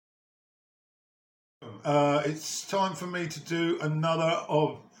It's time for me to do another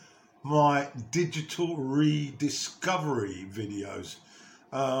of my digital rediscovery videos.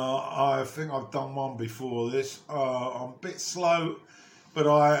 I think I've done one before this. I'm a bit slow, but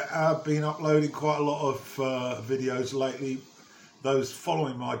I have been uploading quite a lot of videos lately. Those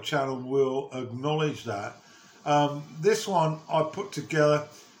following my channel will acknowledge that. This one I put together,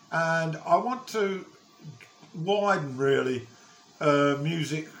 and I want to widen really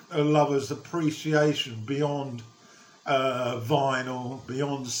music lovers' appreciation beyond vinyl,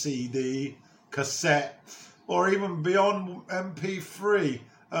 beyond CD, cassette, or even beyond MP3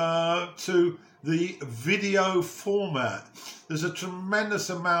 to the video format. There's a tremendous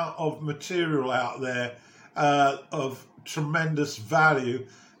amount of material out there of tremendous value,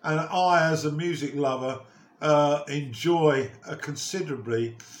 and I, as a music lover, enjoy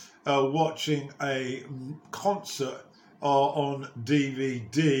considerably watching a concert on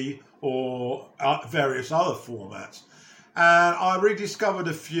DVD or various other formats. And I rediscovered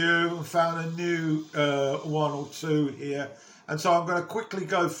a few, found a new one or two here, and so I'm going to quickly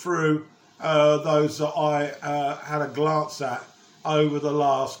go through those that I had a glance at over the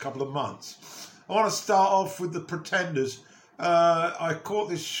last couple of months. I want to start off with the Pretenders. I caught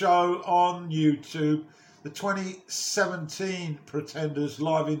this show on YouTube, the 2017 Pretenders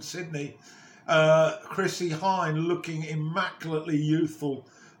live in Sydney. Chrissie Hynde looking immaculately youthful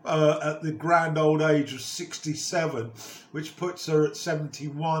at the grand old age of 67, which puts her at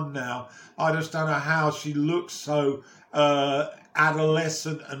 71 now. I just don't know how she looks so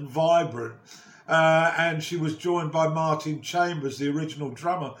adolescent and vibrant. And she was joined by Martin Chambers, the original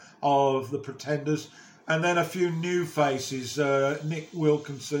drummer of the Pretenders, and then a few new faces, Nick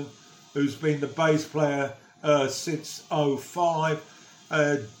Wilkinson, who's been the bass player since '05,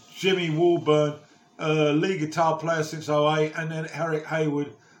 Jimmy Walburn, lead guitar player since '08, and then Eric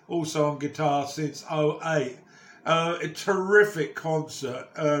Hayward, also on guitar since '08. A terrific concert.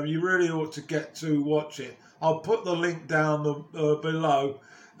 You really ought to get to watch it. I'll put the link down below.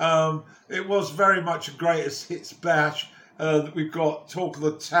 It was very much a greatest hits bash. We've got Talk of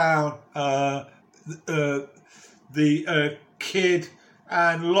the Town, the Kid,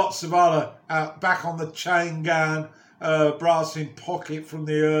 and lots of other Back on the Chain Gang, Brass in Pocket from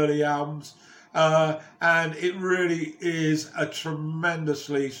the early albums. And it really is a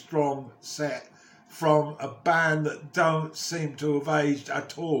tremendously strong set from a band that don't seem to have aged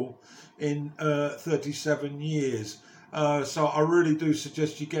at all in 37 years. So I really do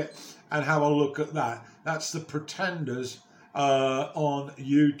suggest you get and have a look at that. That's the Pretenders on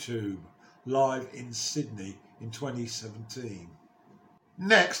YouTube, live in Sydney in 2017.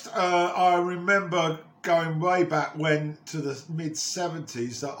 Next, I remember going way back when to the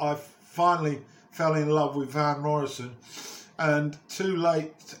mid-70s that I finally fell in love with Van Morrison, and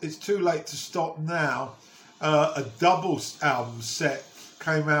it's too late to stop now. A double album set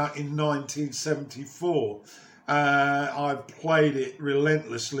came out in 1974. I've played it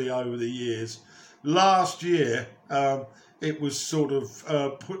relentlessly over the years. Last year, it was sort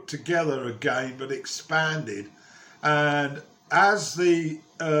of put together again, but expanded. And as the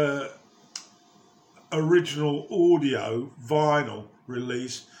original audio vinyl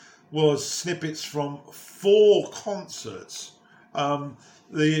release was snippets from 4 concerts,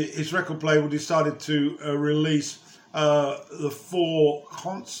 his record label decided to release the 4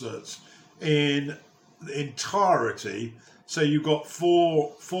 concerts in entirety, so you got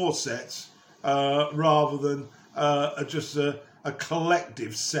four sets rather than just a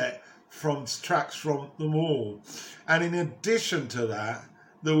collective set from tracks from them all. And in addition to that,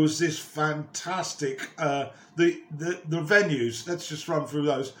 there was this fantastic the venues. Let's just run through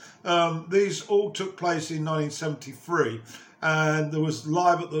those. These all took place in 1973, and there was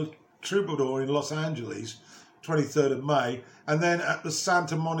live at the Troubadour in Los Angeles, 23rd of May, and then at the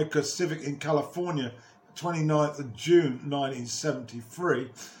Santa Monica Civic in California, 29th of June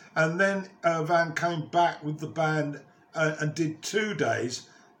 1973. And then Van came back with the band and did 2 days,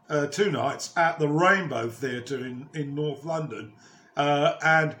 2 nights at the Rainbow Theatre in North London.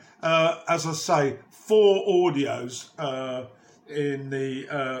 And as I say, 4 audios in the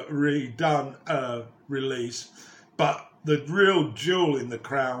redone release. But the real jewel in the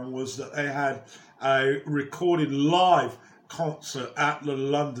crown was that they had a recorded live concert at the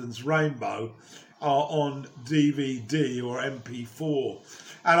London's Rainbow on DVD or MP4,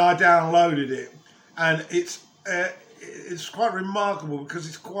 and I downloaded it, and it's quite remarkable because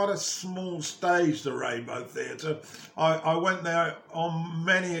it's quite a small stage, the Rainbow Theatre. I went there on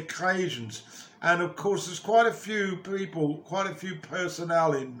many occasions, and of course there's quite a few people, quite a few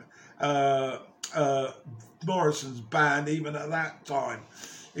personnel in Morrison's band even at that time.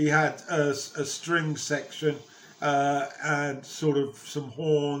 he had a string section and sort of some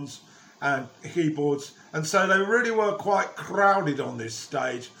horns and keyboards, and so they really were quite crowded on this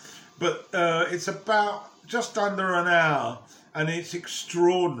stage. But it's about just under an hour, and it's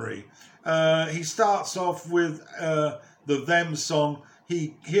extraordinary. He starts off with the Them song,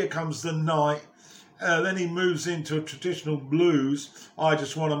 Here Comes the Night. Then he moves into a traditional blues, I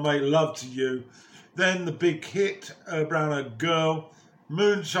Just Want to Make Love to You. Then the big hit, Brown Eyed Girl,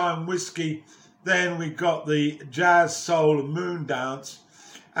 Moonshine Whiskey. Then we got the jazz, soul and moon dance.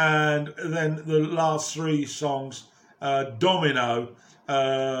 And then the last three songs, Domino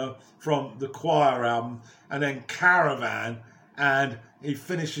from the Choir album, and then Caravan. And he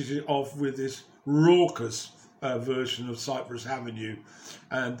finishes it off with this raucous version of Cypress Avenue,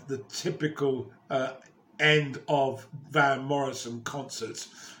 and the typical end of Van Morrison concerts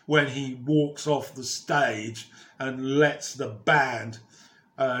when he walks off the stage and lets the band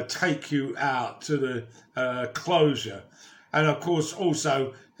take you out to the closure. And of course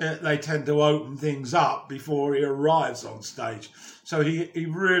also they tend to open things up before he arrives on stage. So he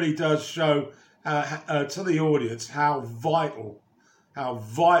really does show to the audience how vital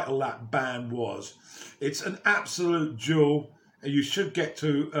that band was. It's an absolute jewel. You should get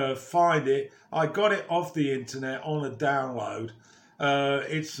to find it. I got it off the internet on a download.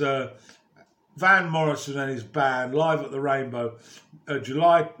 It's Van Morrison and his band live at the Rainbow,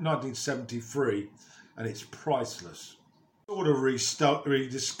 July 1973, and it's priceless. Sort of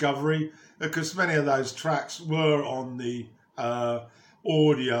rediscovery, because many of those tracks were on the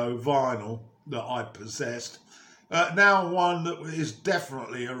audio vinyl that I possessed. Now one that is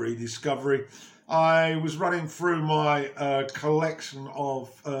definitely a rediscovery. I was running through my collection of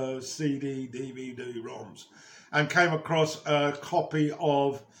CD, DVD, ROMs, and came across a copy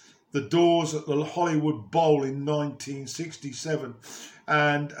of The Doors at the Hollywood Bowl in 1967,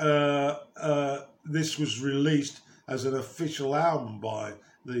 and this was released as an official album by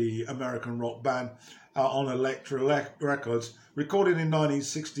the American rock band on Elektra Records, recorded in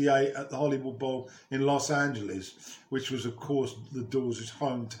 1968 at the Hollywood Bowl in Los Angeles, which was, of course, the Doors'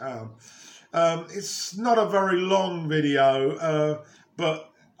 hometown. It's not a very long video,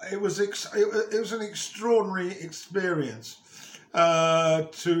 but it was an extraordinary experience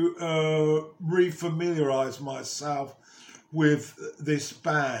to refamiliarize myself with this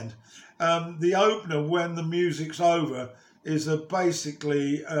band. The opener, when the music's over, is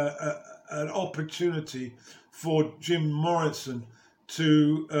basically an opportunity for Jim Morrison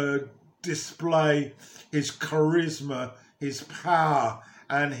to display his charisma, his power,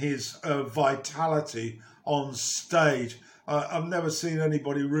 and his vitality on stage. I've never seen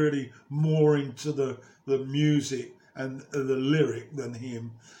anybody really more into the music and the lyric than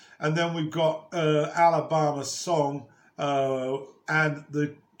him. And then we've got Alabama Song and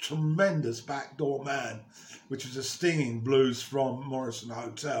the tremendous Backdoor Man, which is a stinging blues from Morrison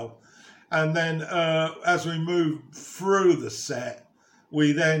Hotel. And then as we move through the set,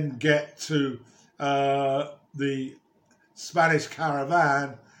 we then get to the Spanish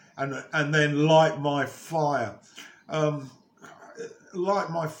Caravan and then Light My Fire. Light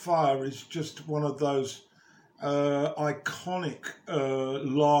My Fire is just one of those iconic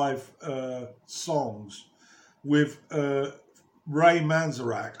live songs with Ray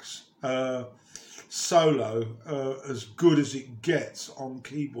Manzarek's solo as good as it gets on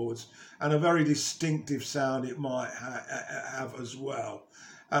keyboards, and a very distinctive sound it might have as well.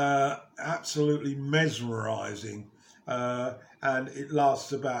 Absolutely mesmerizing, and it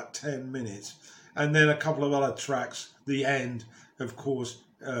lasts about 10 minutes. And then a couple of other tracks. The end, of course,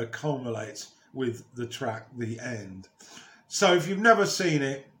 culminates with the track The End. So if you've never seen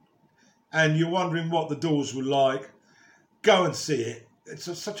it and you're wondering what the Doors were like, go and see it.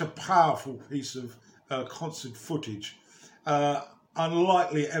 It's such a powerful piece of concert footage,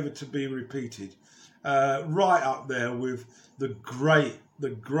 unlikely ever to be repeated. Right up there with the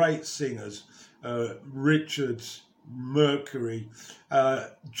great singers, Richards, Mercury,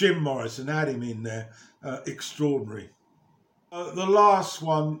 Jim Morrison, had him in there, extraordinary. The last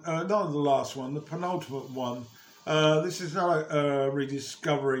one, not the last one, the penultimate one. This is not a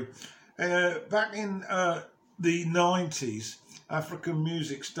rediscovery. Back in the 90s, African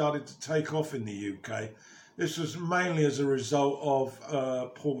music started to take off in the UK. This was mainly as a result of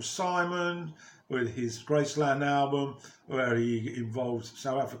Paul Simon with his Graceland album, where he involved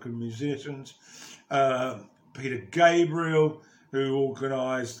South African musicians. Peter Gabriel, who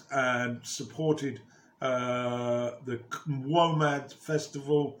organised and supported the WOMAD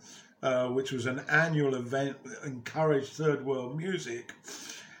Festival, which was an annual event that encouraged third world music.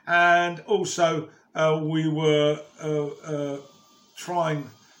 And also we were trying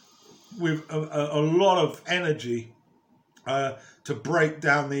with a lot of energy to break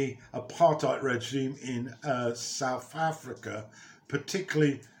down the apartheid regime in South Africa,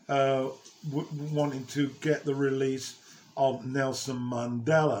 particularly wanting to get the release of Nelson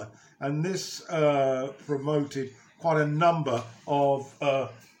Mandela. And this promoted quite a number of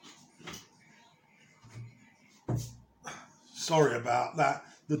sorry about that,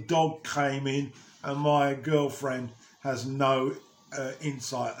 the dog came in, and my girlfriend has no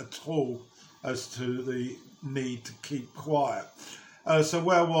insight at all as to the need to keep quiet. So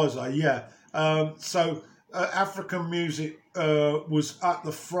where was I? Yeah. So African music was at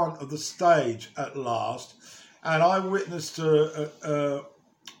the front of the stage at last, and I witnessed a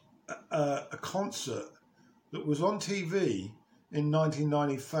concert that was on TV in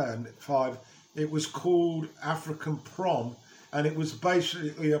 1995. It was called African Prom, and it was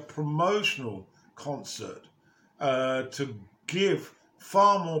basically a promotional concert to give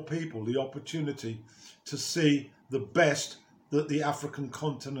far more people the opportunity to see the best that the African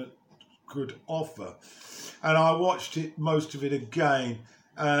continent could offer. And I watched it, most of it again,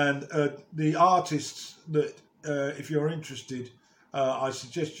 and the artists that, if you're interested, I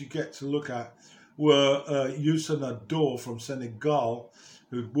suggest you get to look at were Youssou N'Dour from Senegal,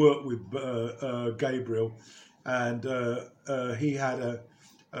 who'd worked with Gabriel, and he had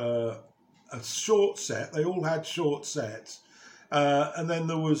a short set. They all had short sets. And then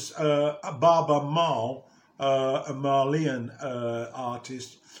there was Baaba Maal, a Malian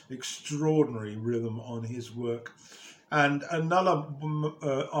artist, extraordinary rhythm on his work. And another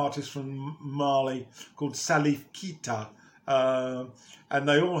artist from Mali called Salif Keita, and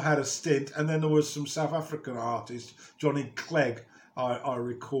they all had a stint. And then there was some South African artist, Johnny Clegg, I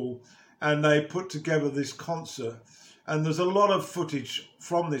recall, and they put together this concert. And there's a lot of footage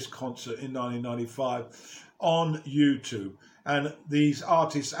from this concert in 1995 on YouTube. And these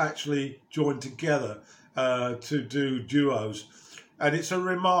artists actually joined together to do duos. And it's a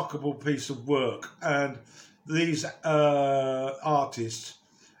remarkable piece of work. And these artists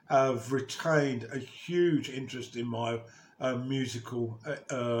have retained a huge interest in my musical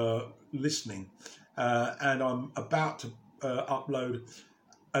listening. And I'm about to upload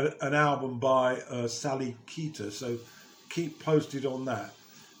an album by Salif Keita, so keep posted on that.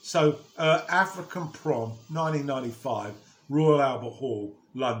 So African Prom, 1995, Royal Albert Hall,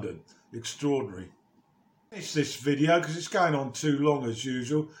 London. Extraordinary. Finish this video because it's going on too long as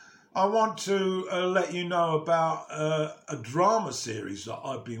usual. I want to let you know about a drama series that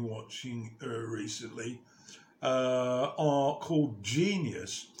I've been watching recently called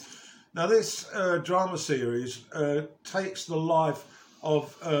Genius. Now this drama series takes the life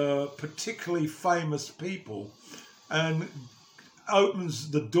of particularly famous people and opens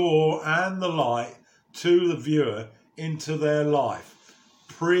the door and the light to the viewer into their life,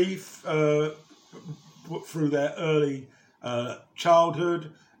 through their early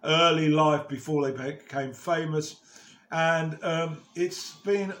childhood, early life before they became famous. And it's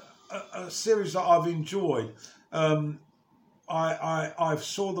been a series that I've enjoyed. I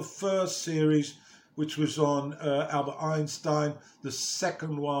saw the first series, which was on Albert Einstein. The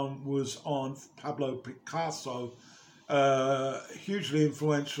second one was on Pablo Picasso. Hugely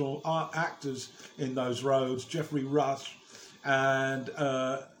influential actors in those roles, Geoffrey Rush and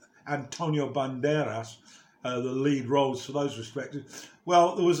Antonio Banderas, the lead roles for those respective.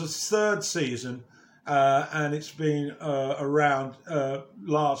 Well, there was a third season, and it's been around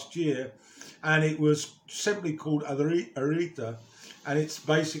last year, and it was simply called Aretha, and it's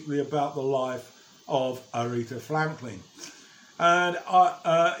basically about the life of Aretha Franklin. And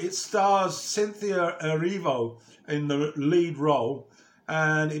it stars Cynthia Erivo in the lead role,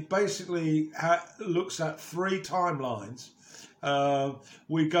 and it basically looks at three timelines.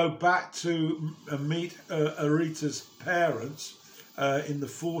 We go back to meet Aretha's parents in the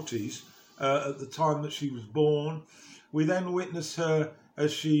 40s, at the time that she was born. We then witness her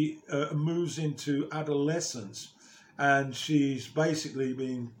as she moves into adolescence, and she's basically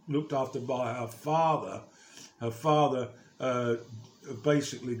being looked after by her father. Her father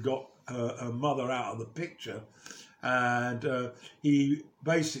basically got her mother out of the picture, and he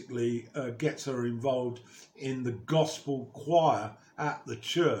basically gets her involved in the gospel choir at the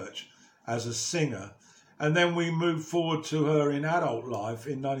church as a singer. And then we move forward to her in adult life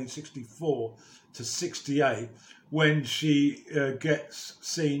in 1964 to 68, when she gets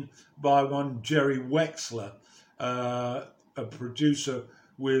seen by one Jerry Wexler, a producer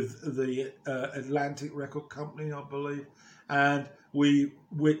with the Atlantic Record Company, I believe. And we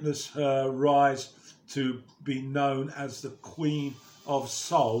witness her rise to be known as the Queen of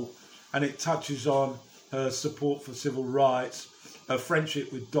Soul, and it touches on her support for civil rights, her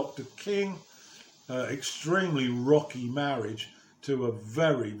friendship with Dr. King, extremely rocky marriage to a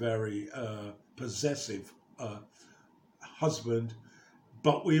very, very possessive husband,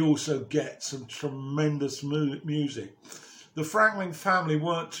 but we also get some tremendous music. The Franklin family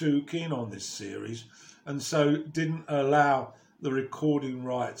weren't too keen on this series, and so didn't allow the recording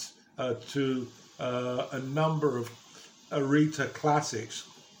rights to a number of Aretha classics,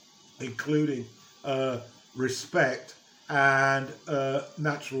 including Respect and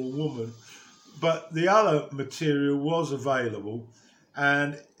Natural Woman. But the other material was available,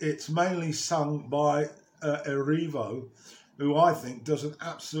 and it's mainly sung by Erivo, who I think does an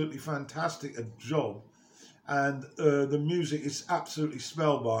absolutely fantastic job, and the music is absolutely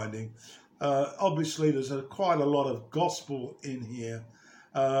spellbinding. Obviously, there's quite a lot of gospel in here,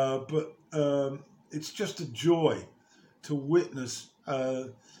 but it's just a joy to witness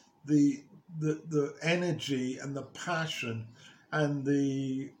the energy and the passion and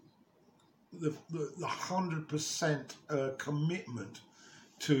the 100% commitment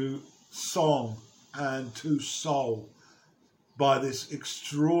to song and to soul by this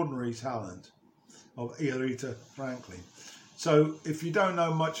extraordinary talent of Aretha Franklin. So if you don't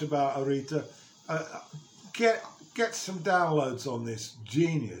know much about Aretha, get some downloads on this.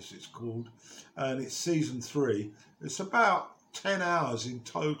 Genius, it's called, and it's season 3. It's about 10 hours in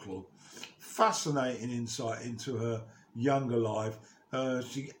total. Fascinating insight into her younger life.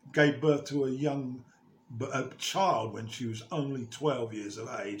 She gave birth to a child when she was only 12 years of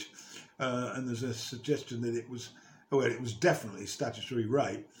age, and there's a suggestion that it was definitely statutory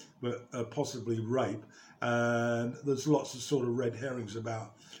rape, but possibly rape, and there's lots of sort of red herrings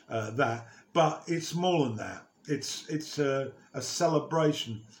about that. But it's more than that. It's a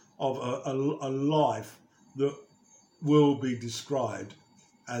celebration of a life that will be described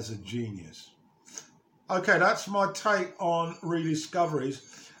as a genius. Okay, that's my take on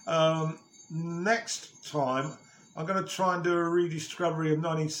rediscoveries. Next time, I'm going to try and do a rediscovery of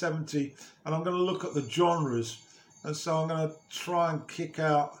 1970, and I'm going to look at the genres. And so I'm going to try and kick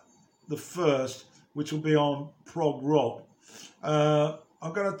out the first, which will be on prog rock.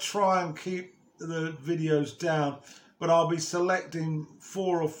 I'm going to try and keep the videos down, but I'll be selecting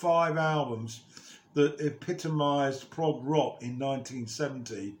 4 or 5 albums that epitomised prog rock in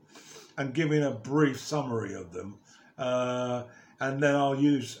 1970 and giving a brief summary of them. And then I'll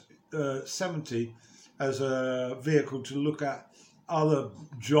use 70 as a vehicle to look at other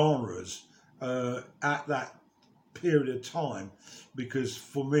genres at that period of time, because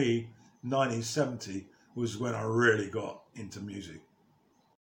for me 1970 was when I really got into music.